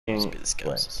playing? Be the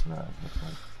Wait, no,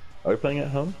 are we playing at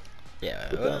home? Yeah,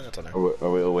 I don't know. Or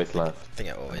are we always left? I think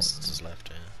it always just left.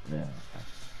 Yeah. Yeah.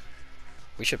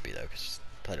 We should be though, because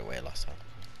played away last time.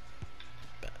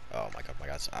 But, oh my god, my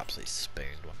guy's absolutely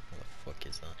spooned one. What the fuck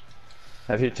is that?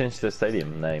 Have you changed the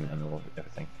stadium name and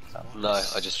everything? No,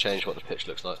 I just changed what the pitch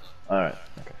looks like. Alright,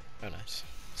 okay. Oh nice.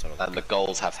 So And the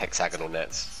goals have hexagonal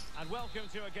nets. And welcome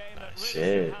to a game that really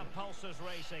Shit. should have pulses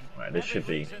racing. Right, this should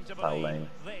be foul lane.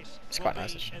 It's quite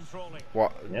nice actually.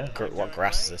 What what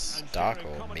grass is this? Dark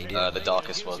or medium? The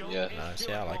darkest one, yeah. Nice,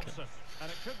 yeah, I like it. And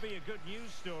it could be a good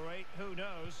news story. Who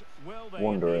knows? Will they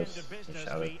Wondrous. at the end of business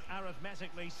Shall be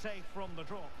arithmetically safe from the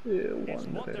drop? Yeah, It's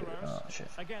Wanderers. Wanderers Oh, shit.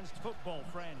 against football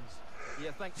friends. Yeah,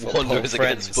 thanks. Wanderers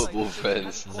against friends. football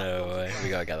friends. No way, we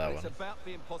gotta get that It's one. about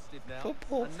being positive now.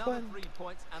 Football Another friend. 3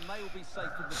 points and they will be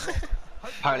safe from the drop.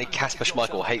 Apparently Casper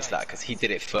Schmeichel hates that because he did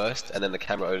it first and then the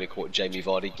camera only caught Jamie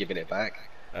Vardy giving it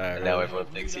back. And now everyone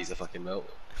thinks he's a fucking melt.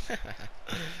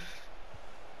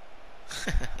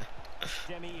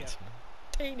 Demir.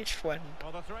 Danish friend.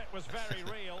 Well, the threat was very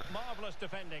real. Marvellous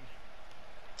defending.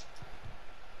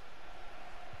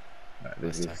 Right,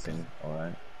 this is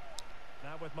alright.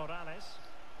 Now with Morales.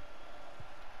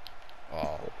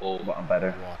 Oh, But I'm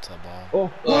better. What a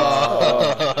ball.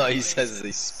 Oh! he says as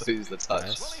he spoons the touch.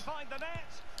 Nice. Will he find the net?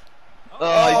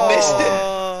 Oh, he missed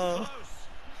it!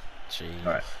 Close. Gee.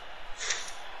 Alright,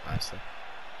 Nicely.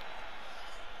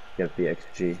 get the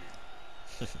XG.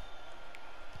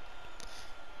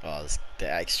 Oh, the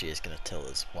XG is gonna tilt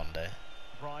us one day.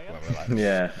 Brian. When we're like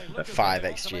Yeah. 5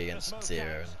 XG against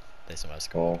 0 and they somehow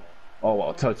score. Oh,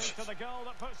 what a touch. To the goal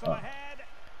that puts them Oh. ahead.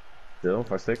 Still,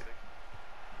 first stick.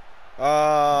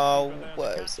 Oh,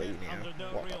 what is that? Under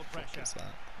no What the real fuck pressure. is that?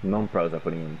 Non-pros are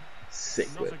putting in sick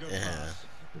Not with. a good Yeah. pass.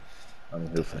 I mean,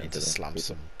 Definitely need to slam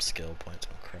some skill points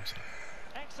on crossing.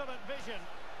 Excellent vision.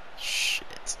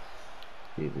 Shit.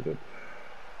 Easy good.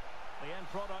 The end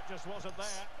product just wasn't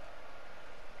there.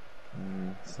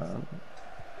 So,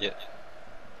 Yeah.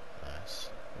 Nice.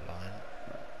 Line.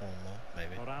 One more,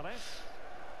 maybe. Morales.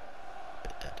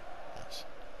 Bit dead. Nice.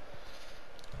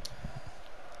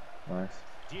 nice.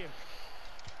 Duke.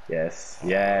 Yes,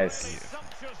 yes.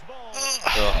 Sumptuous ball.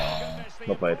 Oh. Goodness, the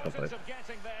Not bad, not importance bad. of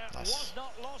getting there Nice. was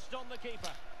not lost on the keeper.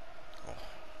 Oh.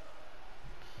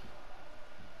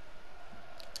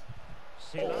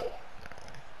 Sila.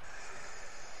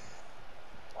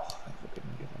 Oh,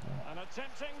 And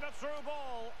attempting the through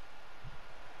ball.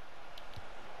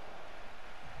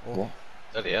 What?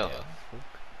 Bloody hell.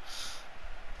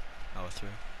 Oh, through.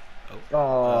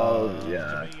 Oh,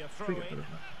 yeah. To be a throw Pretty good, in.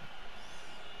 isn't it?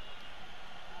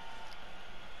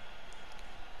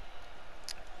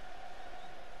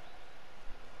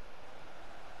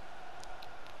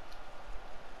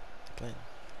 Playing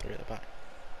 3 at the back.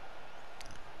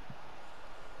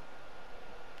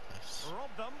 Nice. Rob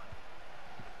them.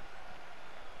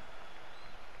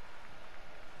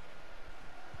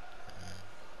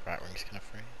 Right wing's kind of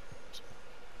free.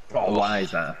 Oh, why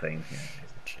is that a thing? Yeah.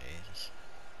 Jesus.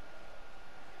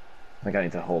 I think I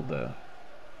need to hold the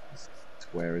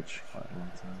squareage quite a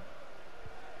long time.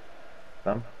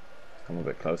 Done? Come a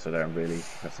bit closer there and really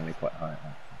pressing me quite high.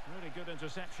 Really good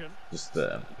interception. Just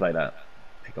play that,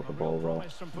 pick up the ball, roll.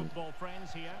 Promise from football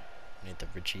friends here. Need the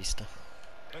regista.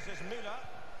 This is Müller.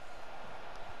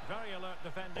 Very alert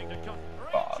defending to cut.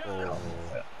 Great Oh, chance.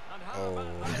 yeah. And how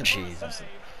about that? Jesus. Save.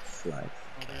 Flag.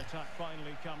 Well, the attack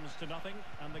finally comes to nothing,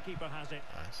 and the keeper has it.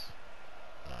 Nice.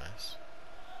 Nice.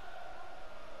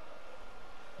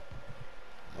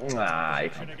 Ah, you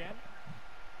Possession can't again.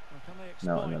 Well, can they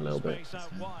No, exploit in a little the bit. space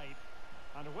out wide?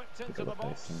 And whipped pick into up the the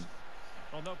box. pace and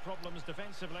Well, no problems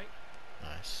defensively.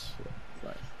 Nice.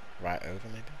 flag. Right over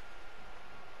maybe?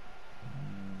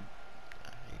 Ah,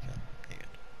 you go. You good.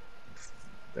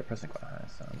 They're pressing quite high,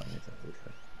 so I might need to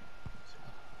refresh.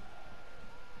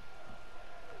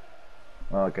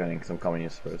 Oh, getting some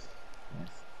communists first. Nice.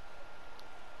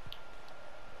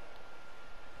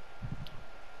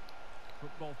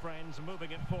 Football friends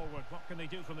moving it forward. What can they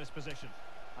do from this position?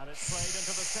 And it's played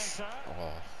into the centre.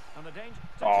 Oh, And the danger.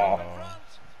 Oh. In front.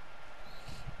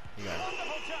 you got it.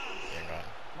 Wonderful chance. You got it.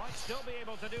 Might still be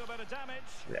able to do a bit of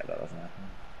damage. Yeah, that doesn't happen.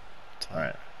 Time.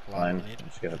 Alright, Line blind. we need.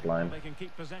 Just get it blind. They can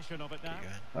keep possession of it now. Keep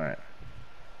going. Alright.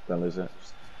 Don't lose it.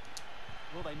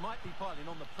 Well, they might be piling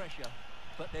on the pressure,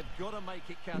 but they've got to make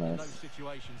it count in Nice. those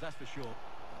situations, that's for sure.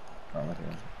 Oh,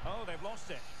 okay. Oh, they've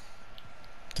lost it.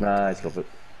 Nice, got it.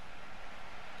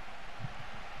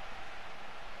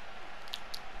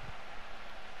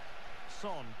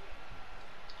 Son.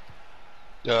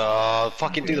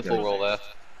 Fucking do the full roll there.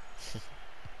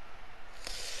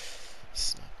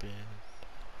 Snap in.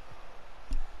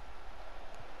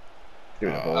 Give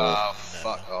it a ball. Oh,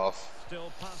 fuck off.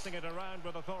 Still passing it around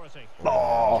with authority.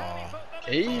 Oh,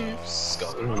 He's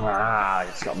got it. ah,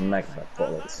 it's got mega That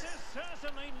bullets. is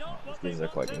certainly not what These they are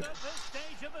quite wanted good. at this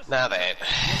stage of the Now season.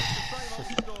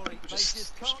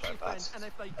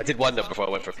 then. I did wonder before I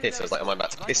went for a piss. I was like, am I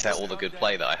about to piss out all the good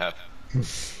play that I have?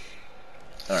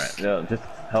 Alright, yeah, just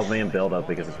help me and build up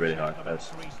because it's really hard.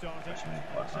 That's Restarted.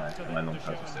 quite high. To My them non to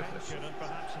show is still intention and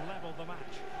perhaps level the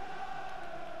match.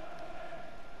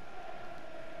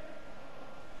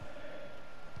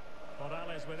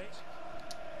 Morales with it.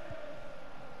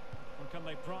 Or can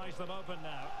they prize them open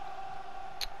now?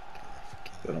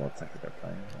 Don't know what tactic they're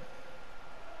playing.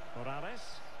 Morales.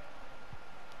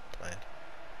 Play it.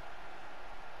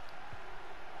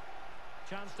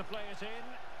 Chance to play it in.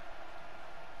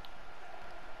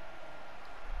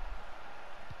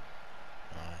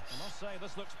 I must say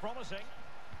this looks promising.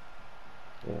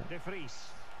 Yeah. De Vries.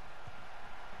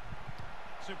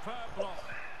 Superb block.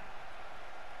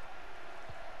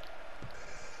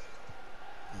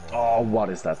 Oh, what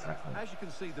is that tackle? As you can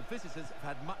see, the visitors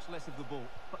have had much less of the ball,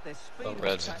 but their speed of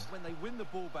red. attack when they win the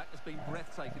ball back has been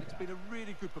breathtaking. It's been a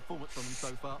really good performance from them so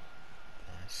far.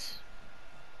 Nice.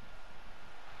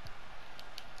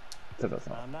 So that's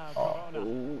not. And now Oh. Corona.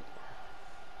 Ooh.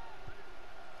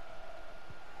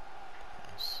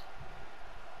 Nice.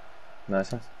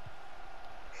 Nice one.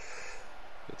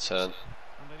 Good turn. And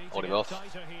they need to Hold him get off.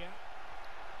 tighter here.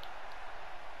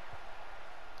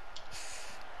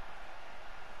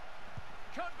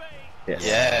 Could be. Yes.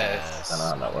 Yes. I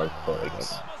don't know how that works, but it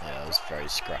goes. Yeah, it was very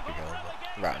scrappy goal,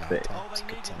 but right now Bit. time. Oh, It's they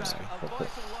good needed time that. to A go.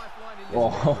 vital lifeline in this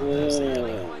Oh. game. There's the They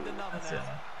yellow. find another That's it.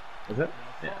 now. Is it?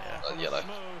 Yeah. Yellow.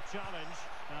 Smooth challenge.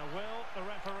 Now will the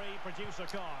referee produce a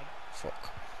card? Fuck.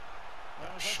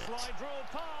 There's a shit. slide rule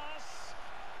pass.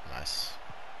 Nice.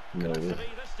 No. Left to be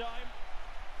this time.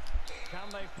 Can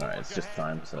they Alright, it's forge just ahead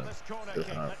time, so for this corner good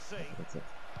kick? enough. Let's see. That's it.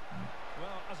 Well,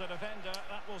 as a defender,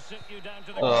 that will sit you down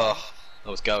to the ground. Oh, I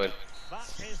was going.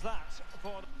 That is that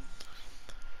for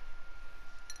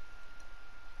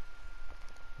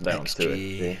Down to it.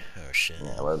 XG. See? Oh shit.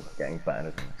 Yeah, we're getting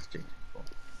better than XG.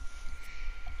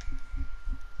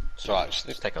 It's alright,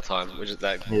 just take our time. We're just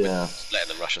like, we're just letting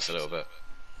them rush us a little bit.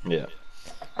 Yeah.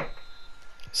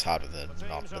 It's harder than the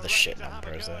not teams with are the ready shit to have a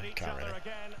numbers go though. at each Can't other really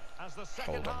again as the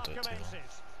second hold on half to it too long.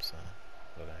 commences. So,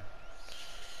 I don't know.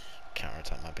 Counter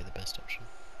attack might be the best option.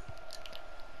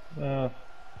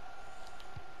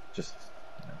 Just.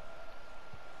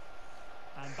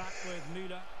 And back with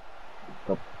Müller.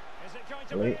 Go. Is it going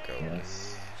to Wait. be?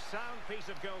 Yes. Sound piece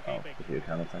of Oh, goalkeeping. if you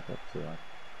can attack up too hard.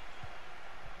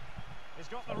 He's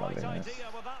got the I right love it, yes. idea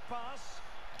with that pass.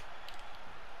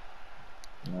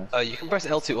 Nice. You can press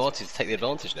L2 R2 to take the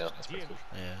advantage now. That's pretty cool.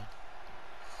 Yeah.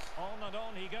 On and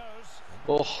on he goes.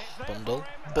 Oh, It's there Bundle. for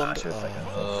him. Bundle. should've taken it.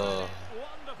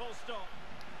 Wonderful stop.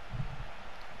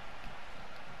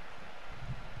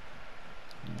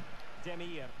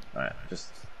 Demir. Alright, just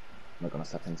not gonna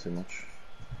step in too much.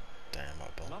 Damn,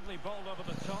 what ball. Lovely ball over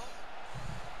the top.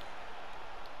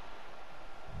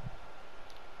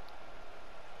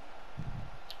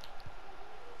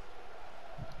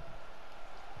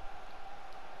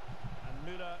 And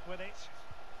Müller with it.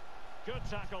 Good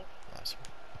tackle. Nice.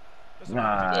 This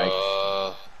Nice.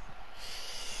 uh,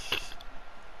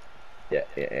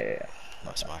 Yeah.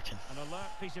 Nice marking. An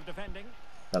alert piece of defending.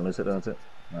 Don't lose it, don't it?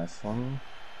 Nice one.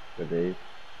 Go deep.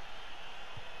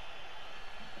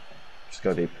 Just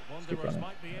go deep. Just keep Wanderers running.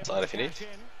 might be able Slide to if you need. cash in.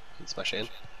 you can smash it in.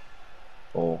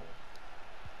 Oh.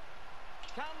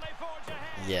 Can they forge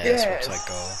ahead? Yes, looks like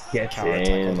goal. Get Counter attack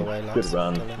all in. the way, lads. Good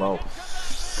run. Kill him. Well,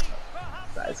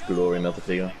 that is glory,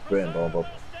 Meltatigo. Brilliant ball, Bob.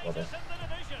 Well done.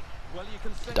 Well, you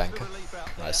can sense Danke. the relief out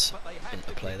there, Nice but they had to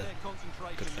interplay keep there. their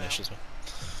concentration Good finish now. as well.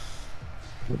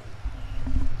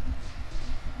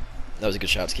 That was a good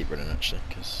shout to keep running actually,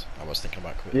 because I was thinking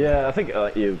about quitting. Yeah, I think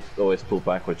you always pull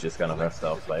back, which is kind of our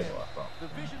style of play. But I thought The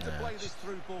vision to play this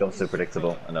through ball feels is too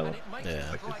predictable, superb, and then it makes Yeah. his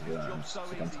Like to striking do that, job and so it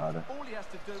becomes easy. harder. All he has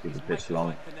to do Keep is the make pitch the long.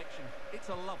 right connection. It's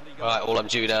a lovely goal. Alright, all I'm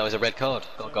due now is a red card.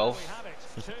 Got a goal. We have it.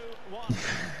 2-1.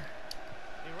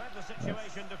 He read the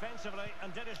situation defensively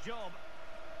and did his job.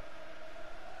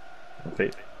 On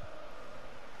feet.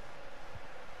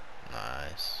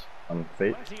 Nice. On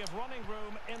feet. Plenty of running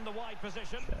room in the wide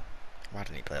position. Why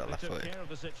didn't he play that They left took footed? care of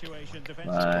the situation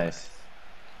defensively. Nice.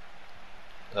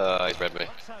 He's read me.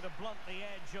 That's how to blunt the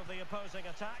edge of the opposing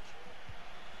attack.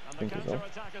 And the Think he's off.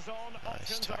 counter-attack is on. Nice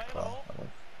Options tackle. available.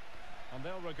 And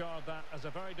they'll regard that as a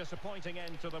very disappointing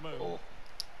end to the move. Oh.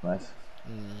 Nice.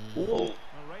 Oh. Well,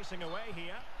 racing away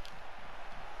here.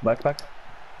 Back.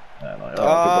 Yeah, no, good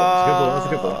ball. It's a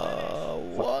good ball. That's a good ball.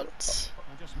 What?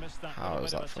 I just missed that How little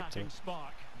is bit that of fucked attacking up?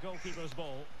 spark. Goalkeeper's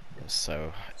ball.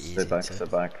 So easy Sit back, to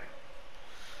sit back.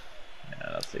 Yeah,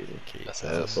 that's easy. keep. That's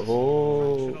That's, it.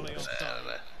 Oh, Functionally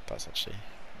offside. that's actually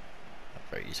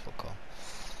a very useful call.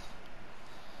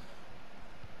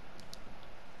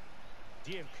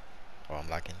 Duke. Oh, I'm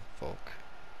lagging. Fork.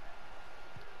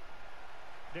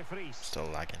 De Vries. Still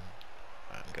lagging.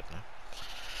 Right, I'm good now.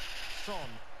 Son.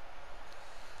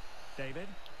 David.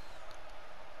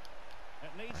 It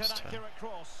needs Nice an turn. accurate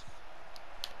cross.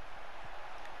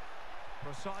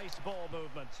 Precise ball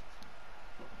movement.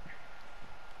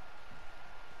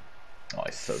 oh,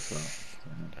 he's so slow.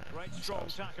 Great That's strong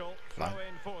awesome. tackle. Fine. Throw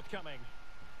in forthcoming.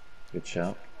 Good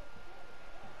shout.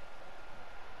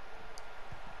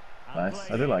 And Nice. I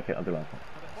played do in. like it. I do like it.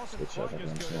 But it wasn't Good shot quite every as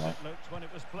once good in a as while. it looked when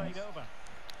it was played over.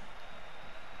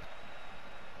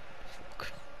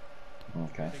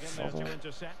 Okay. Getting in there Also, to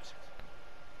intercept.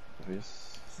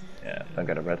 obvious. Yeah, don't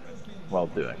get a red. Well,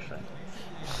 do actually.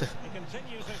 He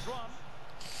continues his run.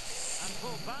 And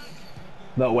pulled back.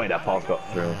 No way, that pass got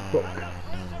through. And the threat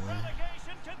of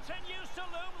relegation continues to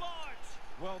loom large.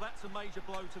 Well, that's a major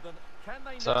blow to them. Can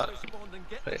they So, now respond and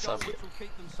get the it's goal up. which will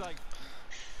keep them safe?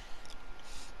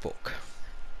 Fork.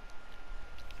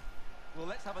 Well,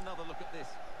 let's have another look at this,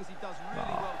 because he does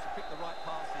really well to pick the right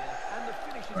pass here. And the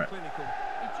finish is Right. clinical.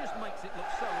 He just makes it look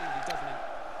so easy, doesn't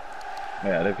he?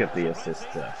 Yeah, they've got the assist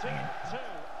thingy.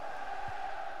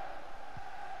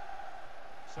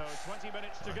 So 20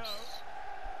 minutes to go.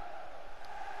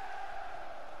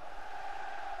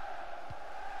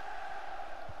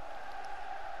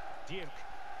 Duke.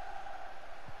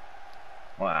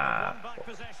 Wow. Won back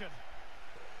possession.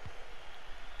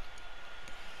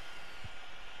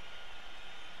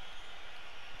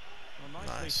 Well,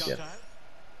 nicely Nice. cut Yes. out.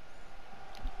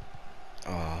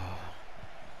 Oh.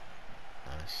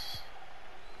 Nice.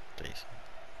 Decent.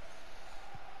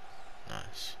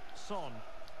 Nice. Son.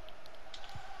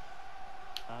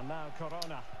 And now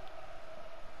Corona.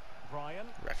 Brian.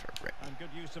 Referee. And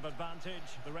good use of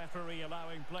advantage. The referee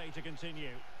allowing play to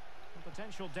continue. A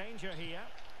potential danger here.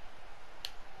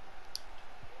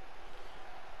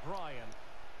 Brian.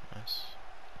 Nice.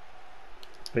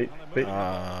 Beat, And they're beat. moving the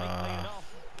ball neatly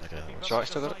enough. Okay. Looking for Strike the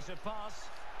still got it? decisive pass.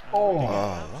 And Oh. reading it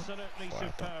Oh, absolutely well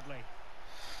done. superbly.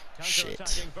 Shit.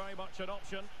 Counter-attacking, very much an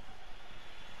option.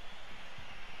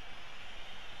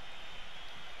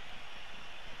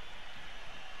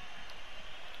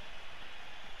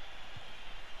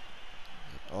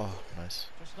 Oh, nice.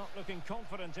 Just not looking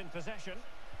confident in possession.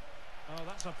 Oh,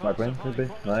 that's a Might pass bring, of high could be.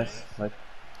 quality. Nice. Like,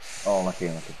 oh, lucky,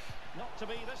 lucky. Not to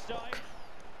be this time.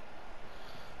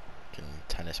 Can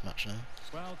tennis match now.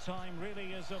 Well, time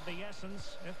really is of the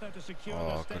essence. If they're to secure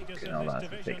Oh, the good. status You know, in this that's a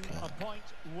division, big one. a point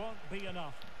won't be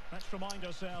enough. Let's remind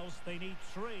ourselves they need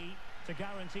 3 to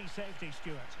guarantee safety,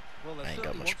 Stuart. Well, they Ain't got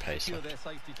certainly much want to pace secure left.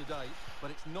 their safety today, but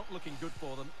it's not looking good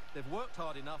for them. They've worked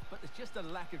hard enough, but there's just a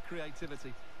lack of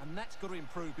creativity, and that's got to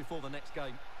improve before the next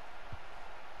game.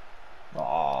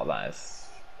 Oh, that is.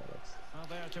 Now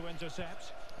there to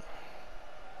intercept.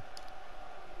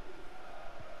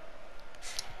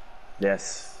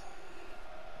 Yes.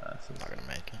 That's Not gonna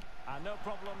make it. And no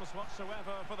problems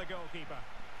whatsoever for the goalkeeper.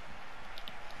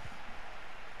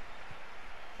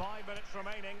 5 minutes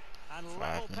remaining, and 5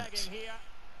 level minutes. pegging here.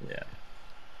 yeah.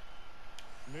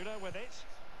 Müller with it.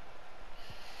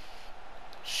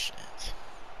 Shit.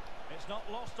 It's not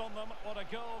lost on them what a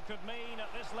goal could mean at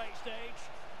this late stage.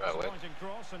 Right, wait. Disappointing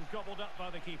cross and gobbled up by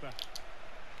the keeper.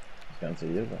 It's going to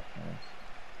you, but. Nice.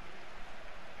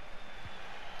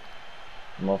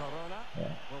 I'm off. Corona.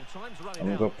 Yeah. Well, time's I'm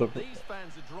running gonna out. go- These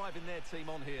fans are driving their team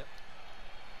on here.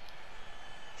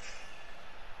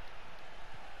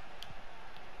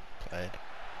 Played.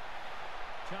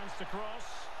 Chance to cross.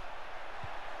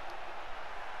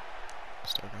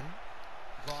 Still going.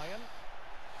 Brian.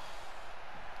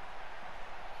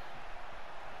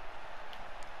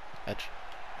 Edge.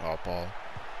 Oh, ball.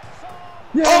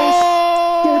 Yes!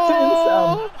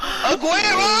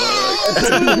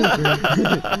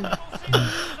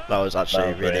 That was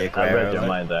actually really I read your Aguero.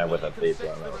 mind there with a beat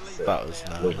run. That was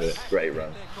Love nice. it. Great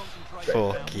run.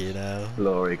 Fuck you know.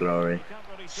 Glory, glory. Can't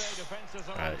really say defences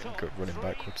are on Right, top. good running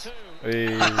backwards.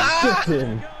 3-2.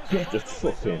 Fucking. Just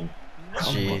fucking.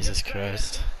 Jesus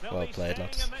Christ. They'll Well be played, staying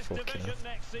lads. in this Fucking division hell.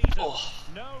 next season. Oh.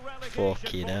 No relegation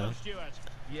Fucking for hell. them, Stuart.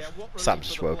 Yeah, what relief Sam for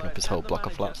just the woken up players his whole and the block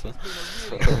of manager. flats there. It's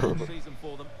been a really good season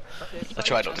for them, but they're I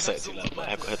tried not safe to say and it too that's loud, all but I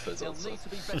have got that headphones matters. on, They'll so. need to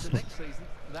be better next season,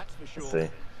 that's for sure. Let's see.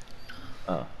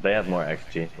 Oh, they had more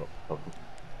XG.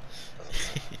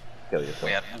 Kill yourself.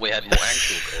 We had more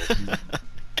actual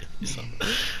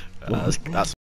goals. That's